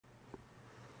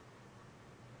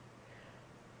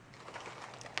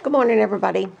Good morning,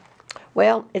 everybody.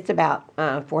 Well, it's about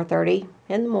 4:30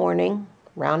 in the morning,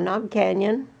 Round Knob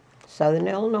Canyon, Southern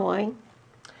Illinois.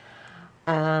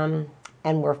 And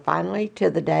we're finally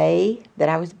to the day that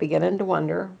I was beginning to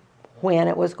wonder when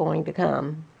it was going to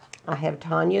come. I have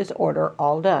Tanya's order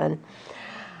all done.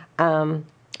 I'm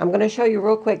going to show you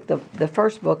real quick the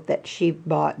first book that she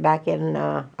bought back in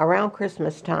around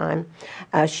Christmas time.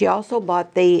 She also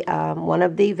bought the one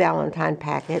of the Valentine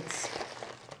packets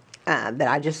that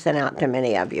I just sent out to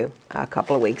many of you a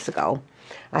couple of weeks ago.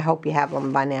 I hope you have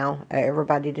them by now.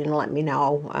 Everybody didn't let me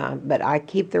know, but I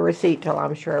keep the receipt till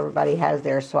I'm sure everybody has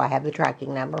theirs, so I have the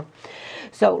tracking number.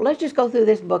 So let's just go through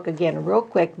this book again real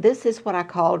quick. This is what I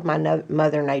called my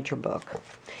Mother Nature book.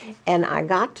 And I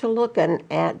got to looking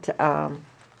at, I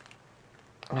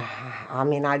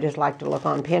just like to look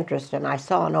on Pinterest, and I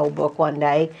saw an old book one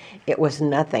day. It was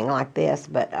nothing like this,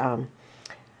 but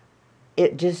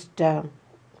it just...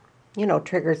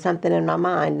 triggered something in my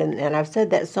mind. And I've said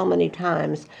that so many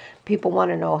times. People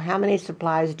want to know, how many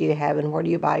supplies do you have and where do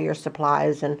you buy your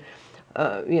supplies, and,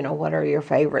 what are your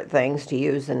favorite things to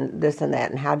use and this and that,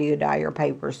 and how do you dye your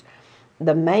papers.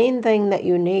 The main thing that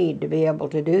you need to be able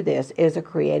to do this is a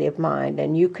creative mind,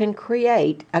 and you can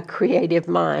create a creative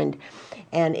mind.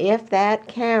 And if that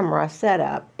camera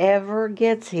setup ever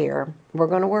gets here, we're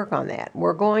going to work on that.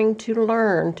 We're going to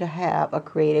learn to have a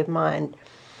creative mind.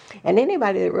 And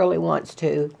anybody that really wants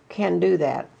to can do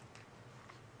that.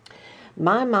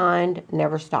 My mind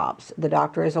never stops. The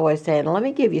doctor is always saying, let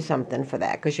me give you something for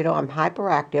that. Because, I'm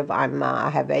hyperactive. I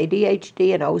have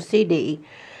ADHD and OCD.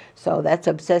 So that's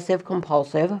obsessive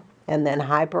compulsive. And then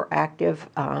hyperactive,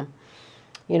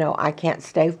 I can't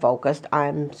stay focused.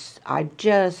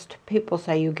 People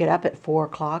say you get up at 4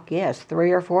 o'clock. Yes,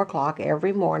 3 or 4 o'clock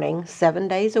every morning, 7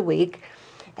 days a week.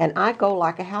 And I go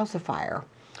like a house of fire.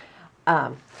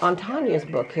 On Tanya's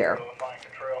book here,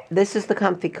 this is the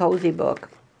Comfy Cozy book,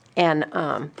 and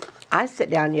I sit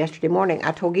down yesterday morning.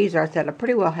 I told Geezer, I said, I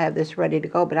pretty well have this ready to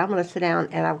go, but I'm going to sit down,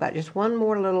 and I've got just one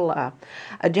more little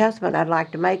adjustment I'd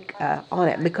like to make on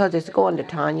it, because it's going to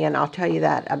Tanya, and I'll tell you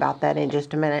about that in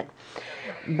just a minute.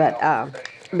 But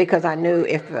because I knew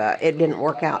if it didn't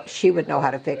work out, she would know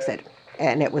how to fix it,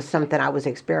 and it was something I was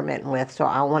experimenting with, so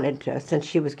I wanted to, since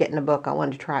she was getting a book, I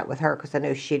wanted to try it with her, because I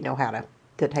knew she'd know how to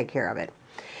take care of it.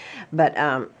 But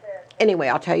anyway,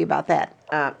 I'll tell you about that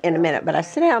in a minute. But I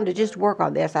sit down to just work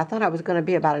on this. I thought I was going to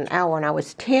be about an hour, and I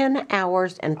was 10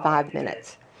 hours and 5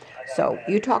 minutes. So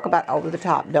you talk about over the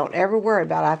top. Don't ever worry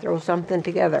about I throw something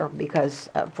together, because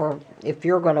if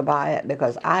you're going to buy it,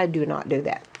 because I do not do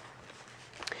that.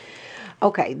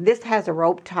 Okay, this has a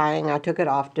rope tying. I took it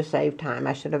off to save time.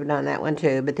 I should have done that one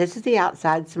too. But this is the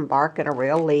outside, some bark and a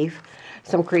real leaf,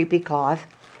 some creepy cloth.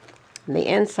 And the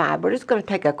inside, we're just going to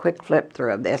take a quick flip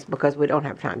through of this because we don't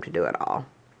have time to do it all.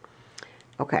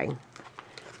 Okay.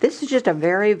 This is just a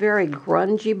very, very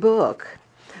grungy book.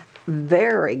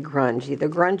 Very grungy. The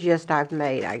grungiest I've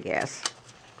made, I guess.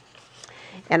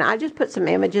 And I just put some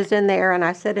images in there, and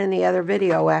I said in the other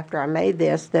video after I made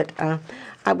this that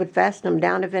I would fasten them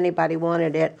down if anybody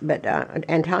wanted it, but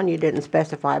and Tanya didn't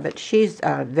specify, but she's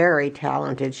very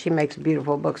talented. She makes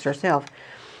beautiful books herself.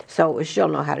 So she'll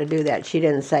know how to do that. She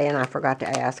didn't say, and I forgot to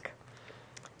ask.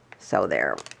 So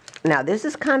there. Now, this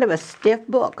is kind of a stiff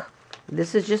book.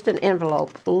 This is just an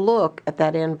envelope. Look at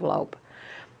that envelope.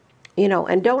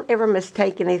 And don't ever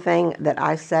mistake anything that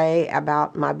I say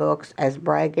about my books as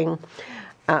bragging.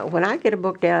 When I get a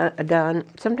book done,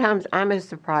 sometimes I'm as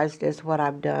surprised as what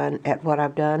I've done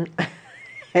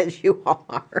as you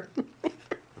are.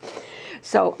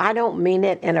 So I don't mean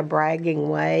it in a bragging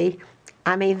way.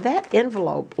 I mean, that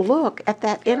envelope, look at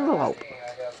that envelope.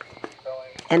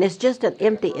 And it's just an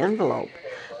empty envelope.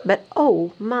 But,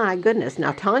 oh, my goodness.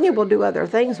 Now, Tanya will do other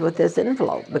things with this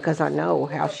envelope because I know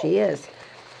how she is.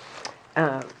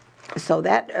 So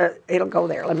that, it'll go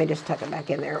there. Let me just tuck it back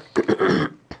in there.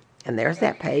 And there's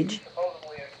that page.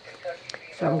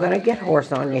 So I'm going to get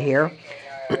horse on you here.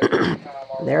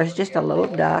 There's just a little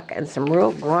duck and some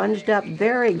real grunged up,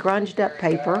 very grunged up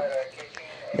paper.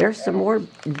 There's some more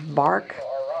bark,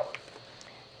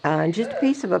 and just a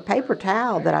piece of a paper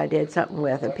towel that I did something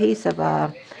with, a piece of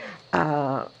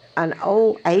an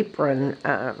old apron,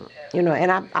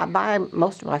 and I buy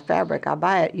most of my fabric. I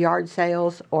buy at yard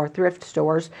sales or thrift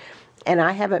stores, and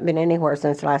I haven't been anywhere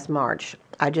since last March.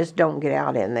 I just don't get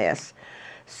out in this,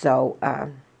 so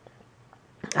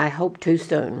I hope too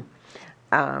soon.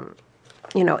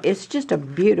 It's just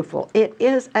it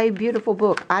is a beautiful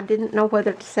book. I didn't know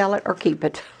whether to sell it or keep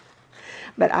it.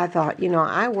 But I thought,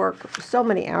 I work so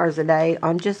many hours a day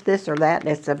on just this or that,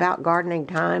 and it's about gardening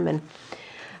time, and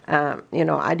You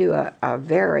know, I do a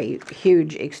very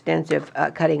huge, extensive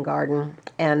cutting garden,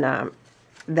 and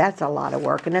that's a lot of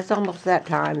work, and it's almost that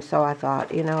time, so I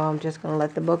thought, you know, I'm just going to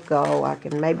let the book go. I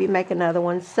can maybe make another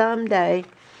one someday.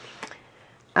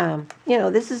 You know,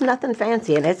 this is nothing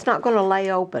fancy, and it's not going to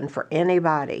lay open for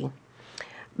anybody.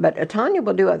 But Tanya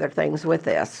will do other things with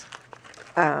this.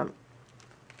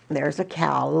 There's a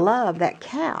cow. Love that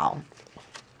cow.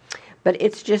 But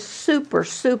it's just super,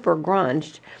 super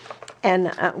grunged.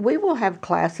 And we will have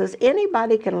classes.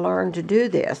 Anybody can learn to do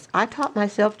this. I taught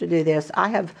myself to do this. I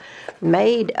have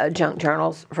made junk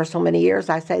journals for so many years.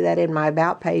 I say that in my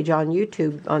About page on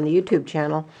YouTube, on the YouTube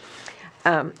channel.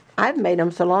 I've made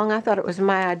them so long I thought it was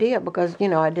my idea because, you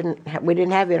know, we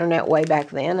didn't have internet way back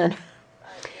then, and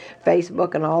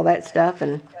Facebook and all that stuff,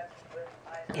 and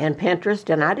Pinterest,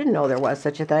 and I didn't know there was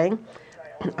such a thing.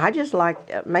 I just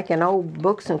like making old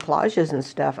books and collages and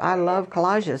stuff. I love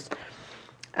collages.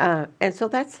 And so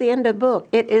that's the end of the book.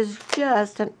 It is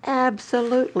just an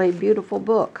absolutely beautiful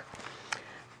book.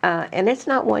 And it's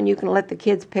not one you can let the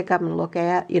kids pick up and look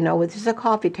at. You know, this is a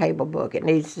coffee table book. It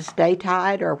needs to stay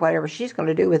tied or whatever she's going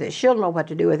to do with it. She'll know what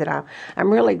to do with it.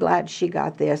 I'm really glad she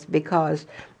got this because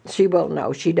she will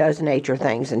know. She does nature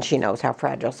things, and she knows how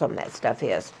fragile some of that stuff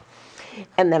is.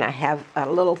 And then I have a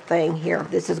little thing here.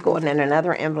 This is going in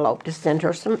another envelope to send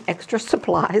her some extra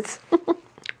supplies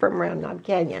from Round Knob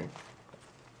Canyon.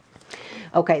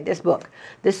 Okay, this book.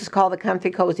 This is called the Comfy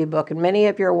Cozy Book, and many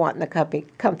of you are wanting the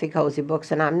Comfy Cozy books,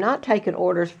 and I'm not taking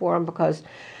orders for them because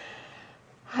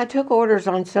I took orders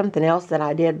on something else that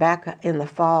I did back in the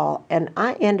fall, and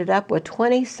I ended up with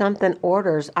 20-something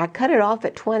orders. I cut it off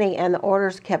at 20, and the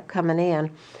orders kept coming in,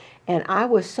 and I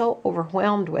was so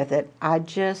overwhelmed with it.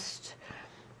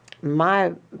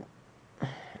 My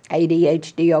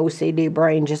ADHD, OCD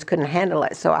brain just couldn't handle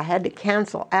it. So I had to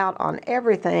cancel out on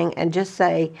everything and just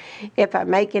say, if I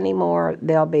make any more,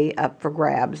 they'll be up for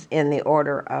grabs in the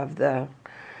order of the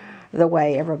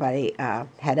way everybody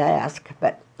had asked.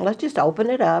 But let's just open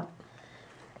it up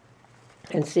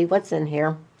and see what's in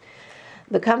here.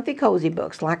 The Comfy Cozy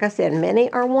books. Like I said, many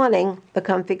are wanting the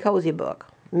Comfy Cozy book.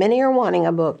 Many are wanting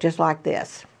a book just like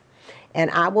this. And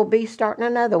I will be starting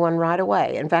another one right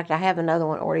away. In fact, I have another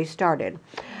one already started.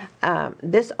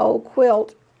 This old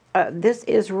quilt, this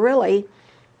is really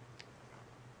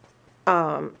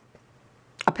a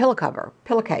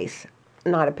pillowcase,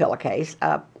 not a pillowcase.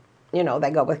 You know, they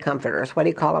go with comforters. What do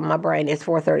you call them? My brain is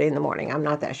 4:30 in the morning. I'm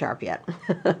not that sharp yet,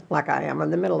 like I am in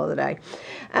the middle of the day.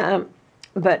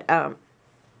 But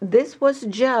this was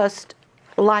just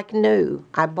like new.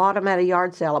 I bought them at a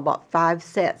yard sale. I bought 5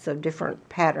 sets of different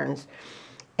patterns.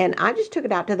 And I just took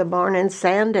it out to the barn and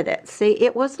sanded it. See,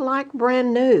 it was like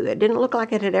brand new. It didn't look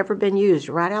like it had ever been used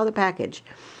right out of the package.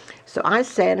 So I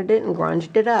sanded it and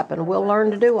grunged it up, and we'll learn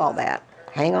to do all that.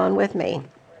 Hang on with me.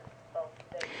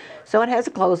 So it has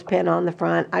a clothespin on the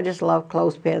front. I just love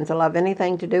clothespins. I love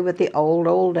anything to do with the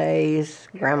old days.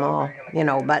 Grandma, you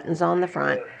know, buttons on the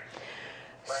front.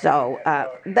 So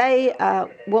they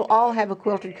will all have a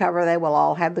quilted cover. They will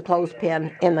all have the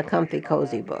clothespin in the Comfy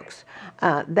Cozy books.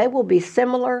 They will be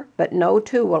similar, but no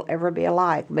two will ever be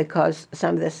alike because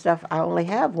some of this stuff I only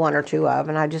have 1 or 2 of,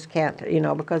 and I just can't, you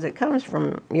know, because it comes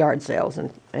from yard sales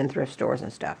and thrift stores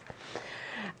and stuff.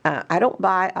 I don't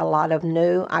buy a lot of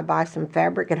new. I buy some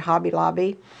fabric at Hobby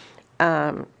Lobby,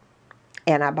 and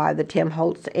I buy the Tim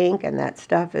Holtz ink, and that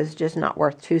stuff is just not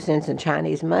worth 2 cents in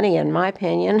Chinese money, in my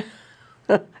opinion.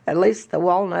 At least the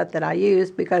walnut that I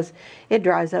use, because it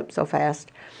dries up so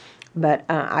fast. But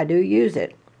I do use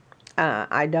it.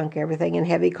 I dunk everything in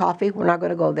heavy coffee. We're not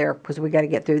going to go there because we got to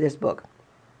get through this book.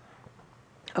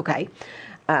 Okay,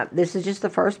 this is just the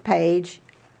first page.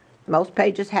 Most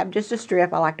pages have just a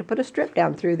strip. I like to put a strip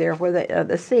down through there where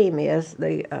the seam is.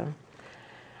 And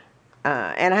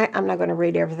I'm not going to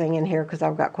read everything in here because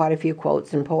I've got quite a few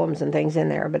quotes and poems and things in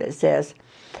there. But it says,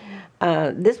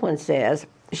 this one says,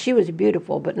 she was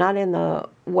beautiful, but not in the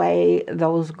way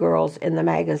those girls in the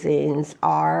magazines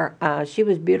are. She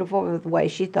was beautiful for the way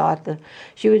she thought.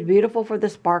 She was beautiful for the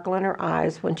sparkle in her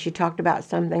eyes when she talked about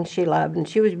something she loved. And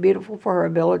she was beautiful for her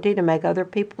ability to make other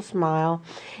people smile,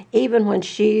 even when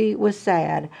she was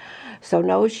sad. So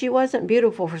no, she wasn't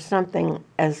beautiful for something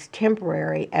as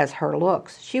temporary as her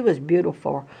looks. She was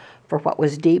beautiful for what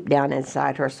was deep down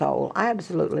inside her soul. I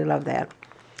absolutely love that.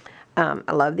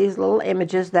 I love these little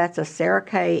images. That's a Sarah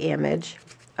Kay image.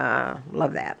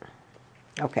 Love that.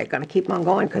 Okay, going to keep on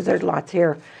going because there's lots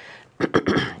here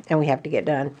and we have to get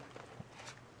done.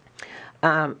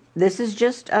 This is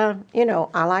just, you know,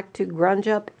 I like to grunge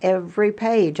up every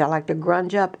page. I like to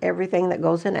grunge up everything that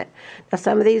goes in it. Now,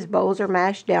 some of these bows are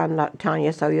mashed down,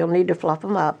 Tanya, so you'll need to fluff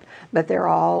them up, but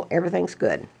everything's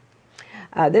good.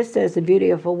 This says the beauty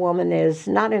of a woman is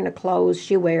not in the clothes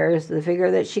she wears, the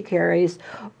figure that she carries,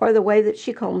 or the way that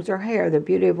she combs her hair. The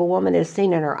beauty of a woman is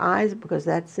seen in her eyes, because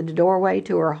that's the doorway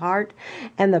to her heart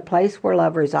and the place where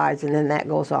love resides. And then that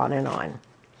goes on and on.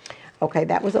 Okay,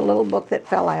 that was a little book that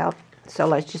fell out. So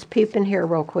let's just peep in here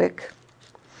real quick.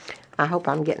 I hope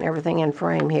I'm getting everything in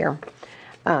frame here.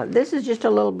 This is just a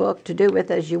little book to do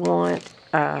with as you want.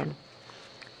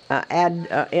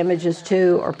 Add images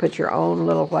to, or put your own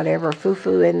little whatever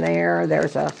foo-foo in there.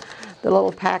 There's the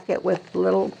little packet with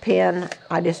little pen.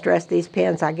 I distress these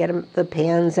pens. I get the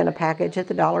pens in a package at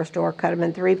the dollar store, cut them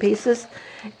in 3 pieces,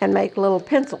 and make little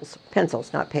pencils.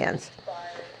 Pencils, not pens.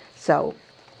 So,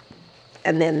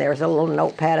 and then there's a little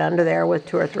notepad under there with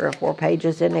 2 or 3 or 4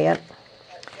 pages in it.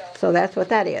 So that's what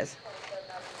that is.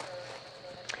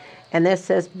 And this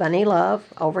says Bunny Love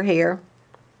over here.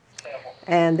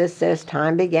 And this says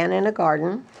Time Began in a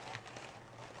Garden.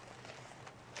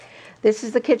 This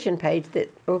is the kitchen page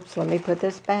that, oops, let me put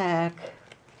this back.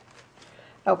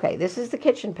 Okay, this is the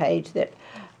kitchen page that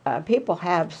people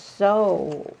have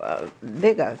so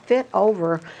big a fit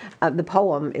over. The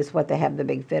poem is what they have the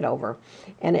big fit over.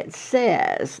 And it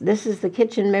says, this is the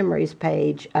Kitchen Memories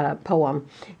page poem.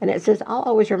 And it says, I'll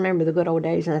always remember the good old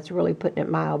days, and that's really putting it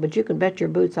mild. But you can bet your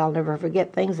boots I'll never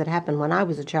forget things that happened when I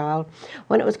was a child.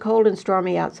 When it was cold and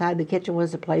stormy outside, the kitchen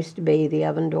was the place to be. The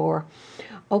oven door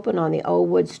open on the old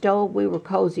wood stove, we were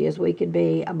cozy as we could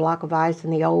be. A block of ice in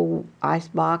the old ice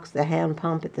box, the hand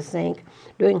pump at the sink,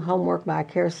 doing homework by a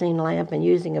kerosene lamp, and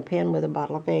using a pen with a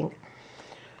bottle of ink.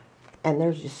 And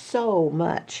there's just so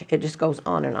much. It just goes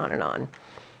on and on and on.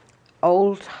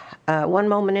 Old, One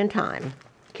Moment in Time,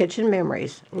 Kitchen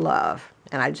Memories, Love.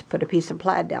 And I just put a piece of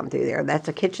plaid down through there. That's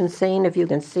a kitchen scene, if you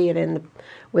can see it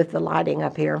with the lighting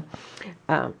up here.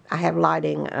 I have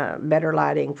lighting, better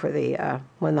lighting for the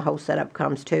when the whole setup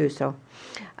comes too. So,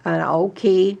 an old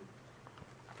key,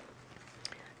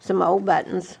 some old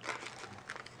buttons,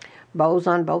 bows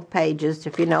on both pages.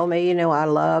 If you know me, you know I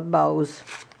love bows,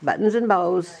 buttons and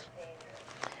bows.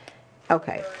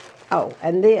 Okay. Oh,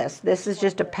 and this is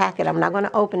just a packet. I'm not going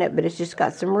to open it, but it's just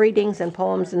got some readings and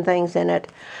poems and things in it.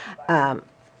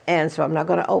 And so I'm not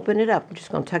going to open it up. I'm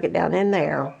just going to tuck it down in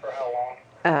there.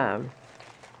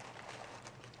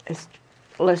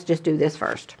 Let's just do this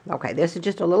first. Okay, this is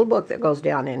just a little book that goes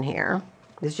down in here.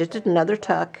 It's just another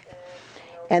tuck.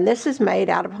 And this is made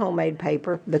out of homemade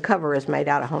paper. The cover is made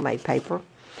out of homemade paper.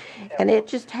 And it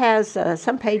just has,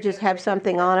 some pages have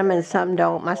something on them and some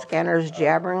don't. My scanner is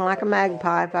jabbering like a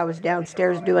magpie. If I was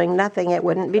downstairs doing nothing, it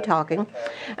wouldn't be talking.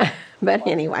 But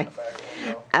anyway,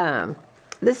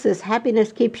 this is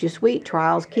Happiness Keeps You Sweet,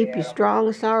 Trials Keep You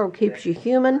Strong, Sorrow Keeps You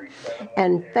Human,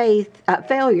 and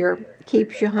Failure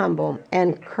Keeps You Humble,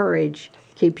 and Courage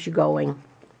Keeps You Going.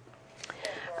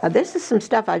 This is some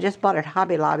stuff I just bought at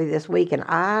Hobby Lobby this week, and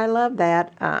I love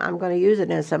that. I'm going to use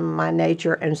it in some of my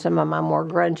nature and some of my more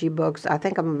grungy books. I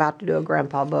think I'm about to do a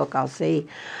grandpa book, I'll see,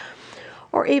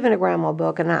 or even a grandma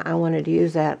book, and I wanted to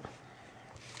use that.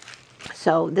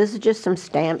 So this is just some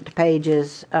stamped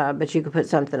pages, but you could put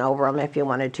something over them if you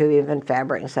wanted to, even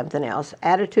fabric and something else.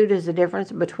 Attitude is the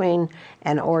difference between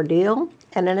an ordeal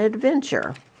and an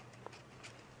adventure.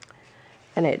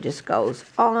 And it just goes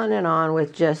on and on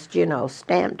with just, you know,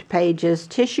 stamped pages,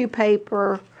 tissue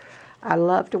paper. I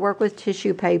love to work with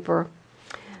tissue paper.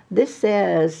 This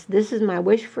says, this is my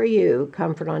wish for you.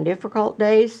 Comfort on difficult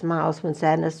days, smiles when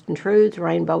sadness intrudes,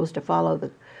 rainbows to follow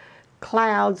the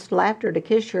clouds, laughter to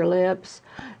kiss your lips,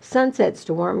 sunsets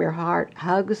to warm your heart,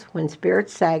 hugs when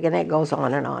spirits sag, and it goes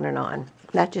on and on and on.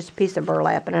 That's just a piece of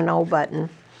burlap and an old button.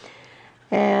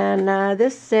 And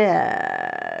this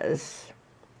says,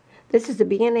 this is the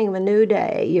beginning of a new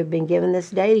day. You've been given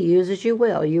this day to use as you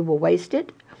will. You will waste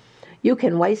it. You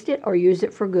can waste it or use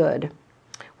it for good.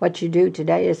 What you do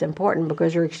today is important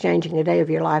because you're exchanging a day of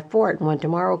your life for it. And when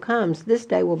tomorrow comes, this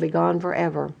day will be gone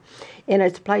forever. In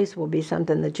its place will be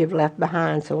something that you've left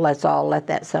behind. So let's all let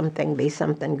that something be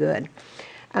something good.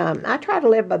 I try to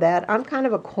live by that. I'm kind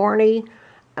of a corny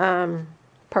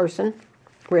person,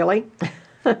 really.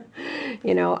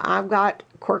 You know, I've got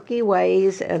quirky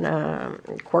ways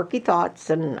and quirky thoughts,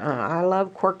 and I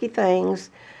love quirky things,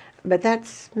 but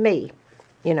that's me.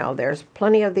 You know, there's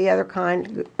plenty of the other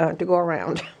kind to go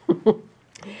around. I'm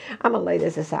going to lay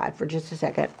this aside for just a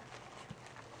second.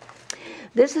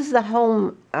 This is the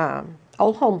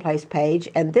old home place page,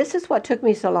 and this is what took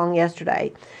me so long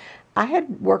yesterday. I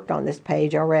had worked on this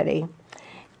page already,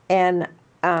 and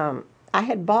I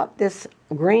had bought this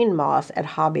green moss at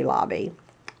Hobby Lobby,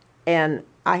 and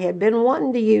I had been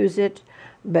wanting to use it,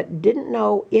 but didn't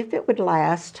know if it would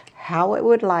last, how it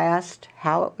would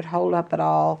hold up at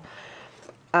all,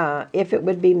 if it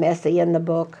would be messy in the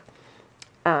book.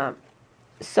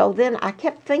 So then I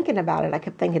kept thinking about it. I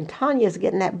kept thinking, Tanya's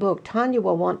getting that book. Tanya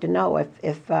will want to know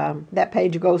if that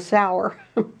page goes sour.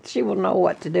 She will know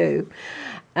what to do.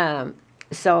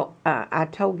 So I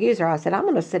told Geezer, I said, I'm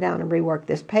going to sit down and rework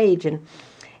this page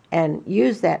and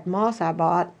use that moss I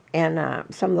bought and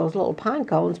some of those little pine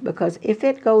cones, because if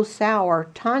it goes sour,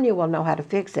 Tanya will know how to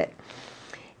fix it.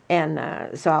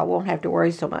 And so I won't have to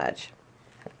worry so much.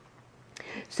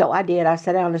 So I did. I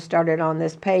sat down and started on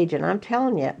this page, and I'm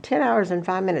telling you, 10 hours and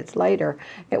 5 minutes later,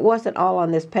 it wasn't all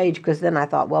on this page, because then I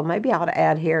thought, well, maybe I ought to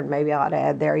add here and maybe I ought to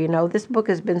add there. You know, this book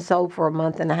has been sold for a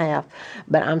month and a half,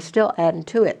 but I'm still adding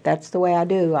to it. That's the way I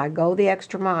do. I go the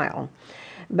extra mile.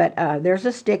 But there's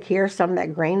a stick here, some of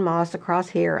that green moss across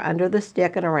here, under the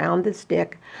stick and around the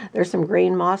stick. There's some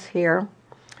green moss here.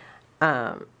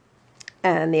 And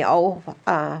the old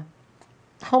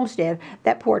homestead,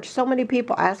 that porch. So many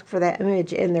people ask for that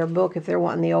image in their book if they're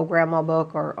wanting the old grandma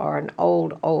book or an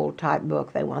old type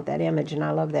book. They want that image, and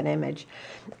I love that image.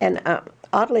 And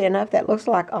oddly enough, that looks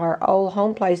like our old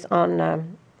home place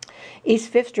on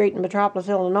East 5th Street in Metropolis,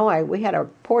 Illinois. We had a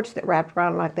porch that wrapped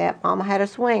around like that. Mama had a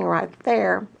swing right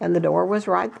there, and the door was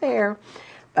right there.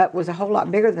 It was a whole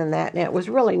lot bigger than that, and it was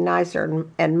really nicer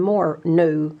and more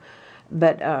new.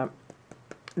 But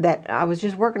that I was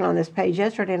just working on this page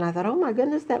yesterday, and I thought, oh my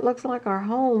goodness, that looks like our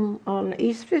home on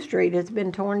East 5th Street. It's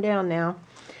been torn down now.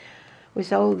 We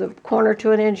sold the corner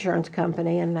to an insurance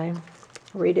company, and they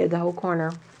redid the whole corner.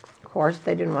 Of course,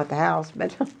 they didn't want the house,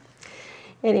 but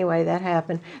anyway, that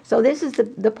happened. So this is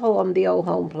the poem, The Old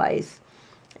Home Place.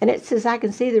 And it says, I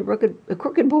can see the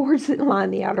crooked boards that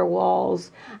line the outer walls.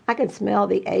 I can smell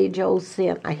the age-old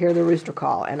scent. I hear the rooster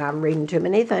call. And I'm reading too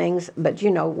many things, but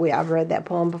you know, I've read that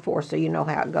poem before, so you know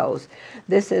how it goes.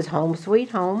 This is Home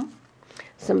Sweet Home.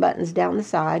 Some buttons down the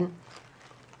side.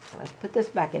 Let's put this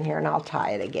back in here, and I'll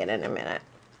tie it again in a minute.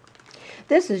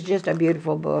 This is just a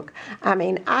beautiful book. I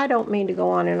mean, I don't mean to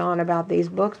go on and on about these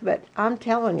books, but I'm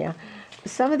telling you,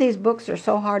 some of these books are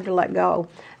so hard to let go.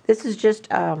 This is just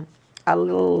a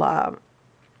little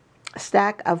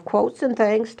stack of quotes and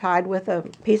things tied with a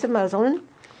piece of muslin.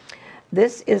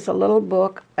 This is a little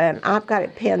book, and I've got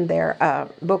it pinned there,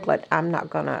 booklet. I'm not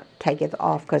going to take it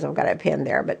off because I've got it pinned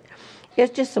there, but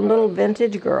it's just some little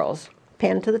vintage girls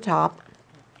pinned to the top.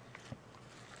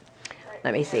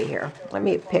 Let me see here. Let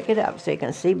me pick it up so you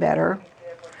can see better.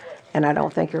 And I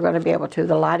don't think you're going to be able to.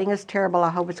 The lighting is terrible. I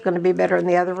hope it's going to be better in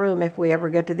the other room if we ever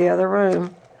get to the other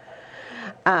room.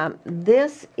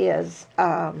 This is,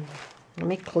 let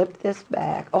me clip this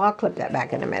back. Oh, I'll clip that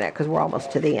back in a minute because we're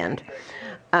almost to the end.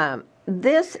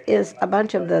 This is a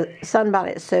bunch of the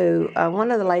Sunbonnet Sue.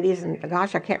 One of the ladies, and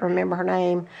gosh, I can't remember her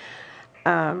name,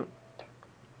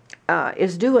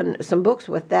 is doing some books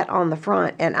with that on the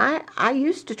front. And I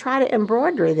used to try to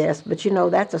embroider this, but you know,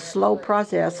 that's a slow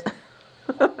process.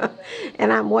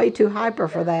 And I'm way too hyper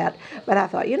for that. But I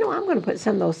thought, you know, I'm going to put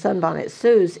some of those Sunbonnet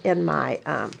Sues in my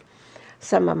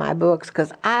some of my books,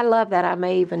 because I love that. I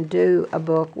may even do a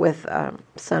book with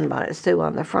Sunbonnet Sue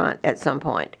on the front at some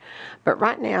point. But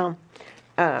right now,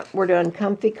 we're doing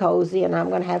Comfy Cozy, and I'm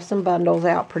going to have some bundles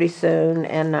out pretty soon.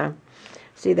 And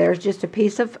see, there's just a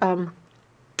piece of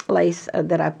lace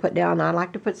that I put down. I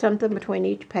like to put something between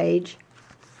each page.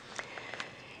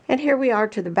 And here we are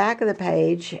to the back of the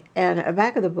page and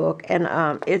back of the book, and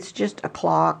it's just a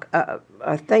clock,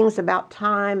 things about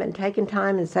time and taking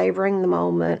time and savoring the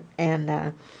moment,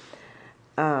 and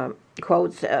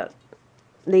quotes.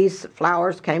 These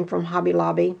flowers came from Hobby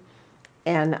Lobby,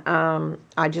 and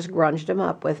I just grunged them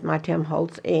up with my Tim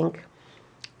Holtz ink.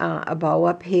 A bow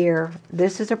up here.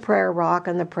 This is a prayer rock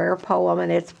and the prayer poem,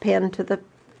 and it's pinned to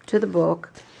the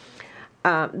book.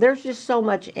 There's just so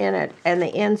much in it, and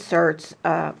the inserts,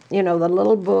 you know, the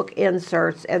little book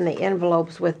inserts and the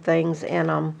envelopes with things in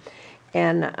them,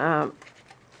 and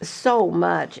so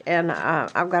much. And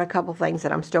I've got a couple things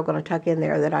that I'm still going to tuck in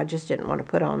there that I just didn't want to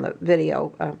put on the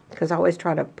video, because I always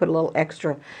try to put a little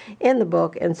extra in the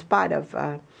book in spite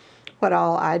of what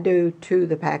all I do to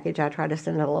the package. I try to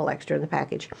send a little extra in the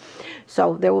package.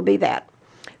 So there will be that.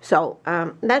 So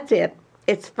that's it.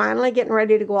 It's finally getting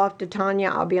ready to go off to Tanya.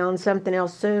 I'll be on something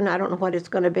else soon. I don't know what it's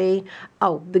going to be.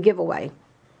 Oh, the giveaway.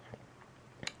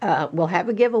 We'll have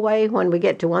a giveaway when we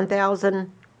get to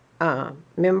 1,000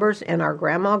 members in our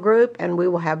grandma group, and we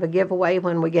will have a giveaway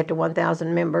when we get to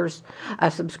 1,000 members,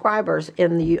 subscribers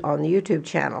on the YouTube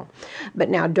channel. But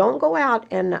now, don't go out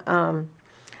and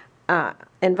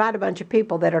invite a bunch of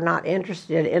people that are not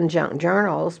interested in junk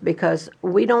journals, because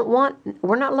we're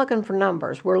not looking for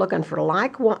numbers. We're looking for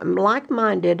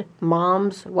like-minded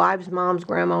moms, wives, moms,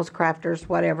 grandmas, crafters,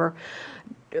 whatever,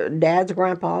 dads,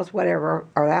 grandpas, whatever,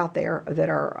 are out there that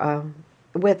are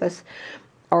with us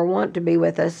or want to be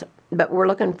with us. But we're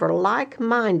looking for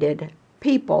like-minded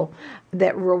people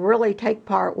that will really take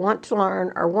part, want to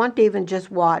learn, or want to even just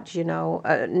watch,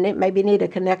 maybe need a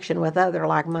connection with other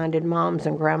like-minded moms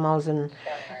and grandmas and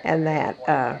that.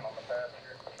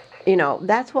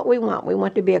 That's what we want. We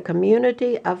want to be a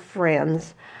community of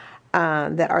friends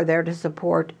that are there to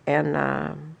support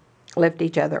and lift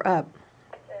each other up.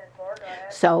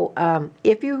 So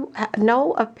if you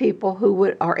know of people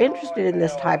who are interested in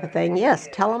this type of thing, yes,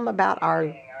 tell them about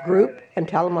our group and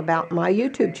tell them about my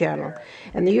YouTube channel.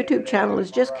 And the YouTube channel is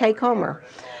just Kay Comer,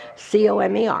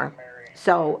 Comer.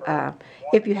 So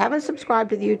if you haven't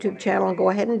subscribed to the YouTube channel, go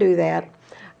ahead and do that.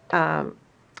 And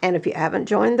if you haven't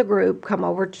joined the group, come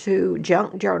over to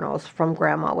Junk Journals from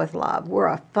Grandma with Love. We're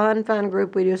a fun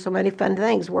group. We do so many fun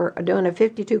things. We're doing a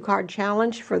 52-card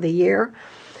challenge for the year.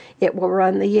 It will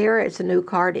run the year. It's a new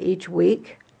card each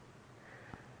week.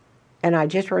 And I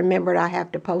just remembered I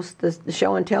have to post the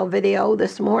show and tell video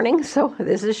this morning. So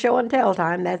this is show and tell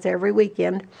time. That's every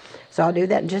weekend. So I'll do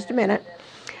that in just a minute.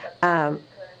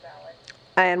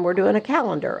 And we're doing a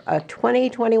calendar, a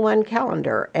 2021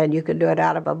 calendar. And you can do it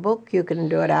out of a book. You can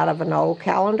do it out of an old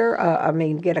calendar.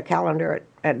 Get a calendar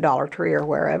at Dollar Tree or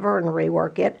wherever and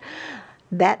rework it.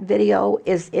 That video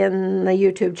is in the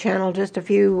YouTube channel, just a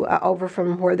few over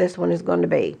from where this one is going to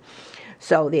be.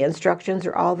 So the instructions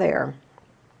are all there.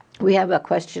 We have a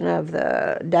question of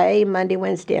the day, Monday,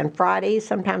 Wednesday, and Friday,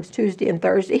 sometimes Tuesday and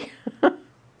Thursday.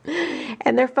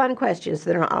 And they're fun questions.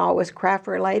 They're not always craft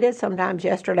related. Sometimes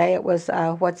yesterday it was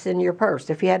what's in your purse.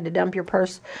 If you had to dump your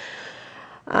purse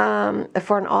for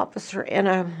an officer in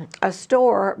a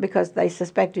store because they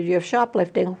suspected you of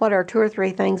shoplifting, what are 2 or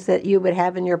 3 things that you would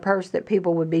have in your purse that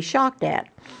people would be shocked at?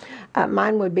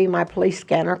 Mine would be my police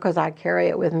scanner, because I carry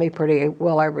it with me pretty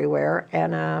well everywhere,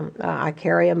 and I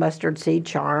carry a mustard seed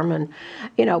charm, and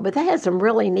but they had some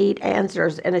really neat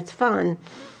answers, and it's fun.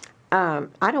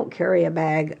 I don't carry a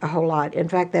bag a whole lot. In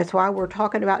fact, that's why we're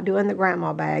talking about doing the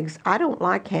grandma bags. I don't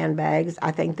like handbags.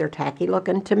 I think they're tacky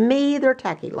looking. To me, they're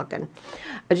tacky looking.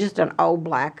 Just an old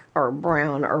black or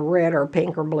brown or red or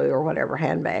pink or blue or whatever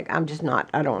handbag. I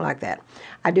don't like that.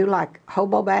 I do like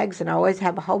hobo bags, and I always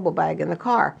have a hobo bag in the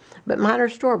car. But mine are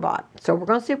store-bought. So we're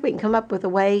going to see if we can come up with a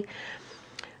way,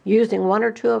 using 1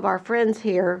 or 2 of our friends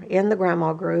here in the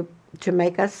grandma group, to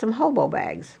make us some hobo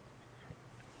bags.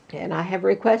 And I have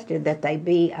requested that they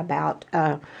be about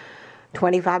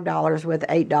 $25 with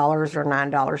 $8 or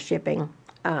 $9 shipping,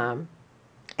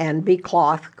 and be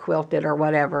cloth quilted or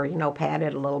whatever,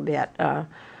 padded a little bit,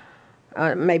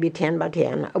 maybe 10 by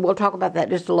 10. We'll talk about that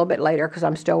just a little bit later, because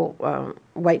I'm still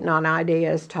waiting on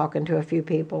ideas, talking to a few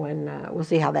people, and we'll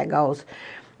see how that goes.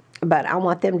 But I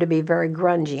want them to be very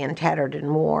grungy and tattered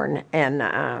and worn, and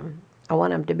I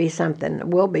want them to be something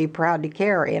we'll be proud to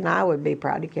carry, and I would be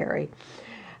proud to carry.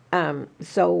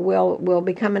 So we'll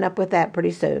be coming up with that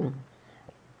pretty soon.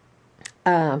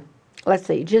 Let's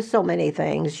see, just so many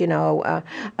things,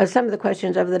 some of the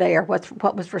questions of the day are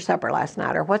what was for supper last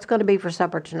night, or what's going to be for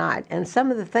supper tonight. And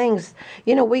some of the things,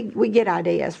 we get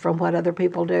ideas from what other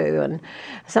people do, and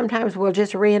sometimes we'll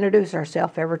just reintroduce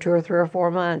ourselves every 2 or 3 or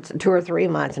 4 months, 2 or 3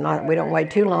 months. We don't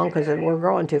wait too long because we're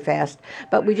growing too fast,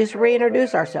 but we just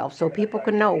reintroduce ourselves so people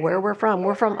can know where we're from.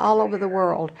 We're from all over the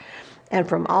world, and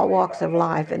from all walks of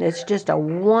life, and it's just a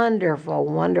wonderful,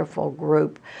 wonderful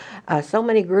group. So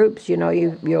many groups,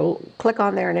 you'll click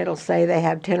on there and it'll say they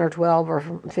have 10 or 12 or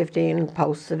 15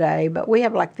 posts a day, but we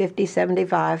have like 50,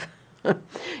 75.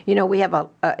 We have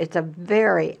it's a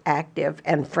very active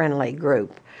and friendly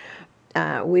group.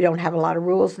 We don't have a lot of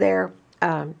rules there.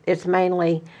 It's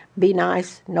mainly be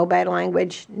nice, no bad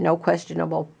language, no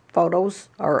questionable photos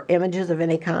or images of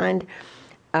any kind.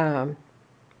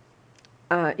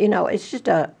 It's just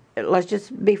let's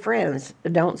just be friends.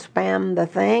 Don't spam the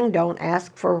thing. Don't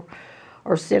ask for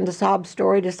or send a sob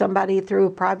story to somebody through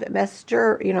a private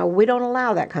messenger. We don't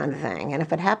allow that kind of thing. And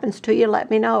if it happens to you, let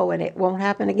me know, and it won't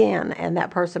happen again, and that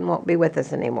person won't be with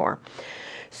us anymore.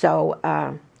 So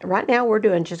right now we're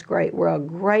doing just great. We're a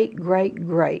great, great,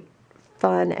 great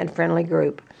fun and friendly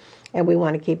group, and we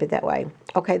want to keep it that way.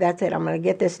 Okay, that's it. I'm going to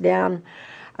get this down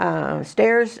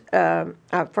stairs.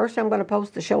 First I'm going to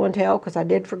post the show and tell, because I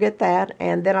did forget that,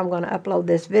 and then I'm going to upload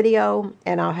this video,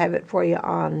 and I'll have it for you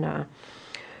on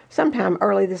sometime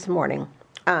early this morning.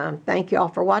 Thank you all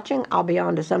for watching. I'll be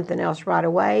on to something else right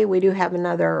away. We do have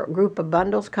another group of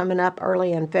bundles coming up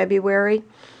early in February.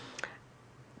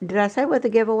 did I say what the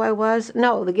giveaway was?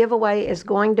 No, the giveaway is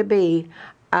going to be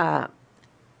a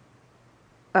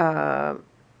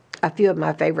few of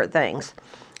my favorite things.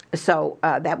 So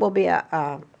that will be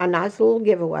a nice little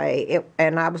giveaway.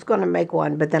 And I was going to make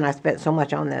one, but then I spent so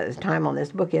much on the time on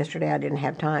this book yesterday, I didn't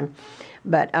have time.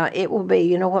 But it will be,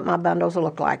 you know what my bundles will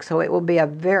look like. So it will be a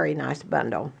very nice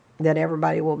bundle that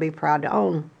everybody will be proud to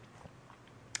own.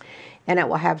 And it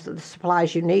will have the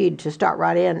supplies you need to start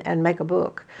right in and make a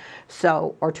book.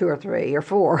 So, or 2 or 3 or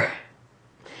 4.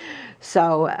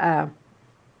 So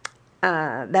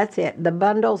that's it. The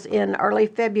bundle's in early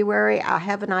February. I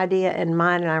have an idea in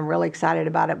mind, and I'm really excited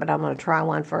about it, but I'm going to try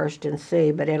one first and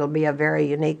see. But it'll be a very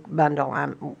unique bundle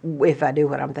if I do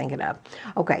what I'm thinking of.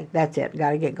 Okay, that's it.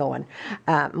 Got to get going.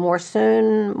 More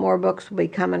soon. More books will be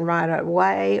coming right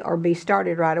away or be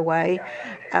started right away.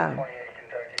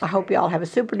 I hope you all have a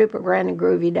super duper grand and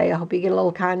groovy day. I hope you get a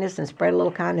little kindness and spread a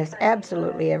little kindness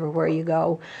absolutely everywhere you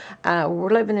go.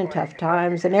 We're living in tough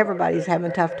times, and everybody's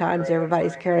having tough times.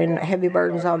 Everybody's carrying heavy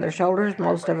burdens on their shoulders.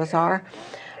 Most of us are.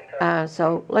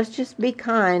 So let's just be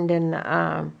kind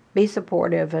and be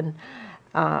supportive and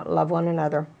love one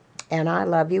another. And I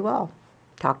love you all.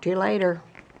 Talk to you later.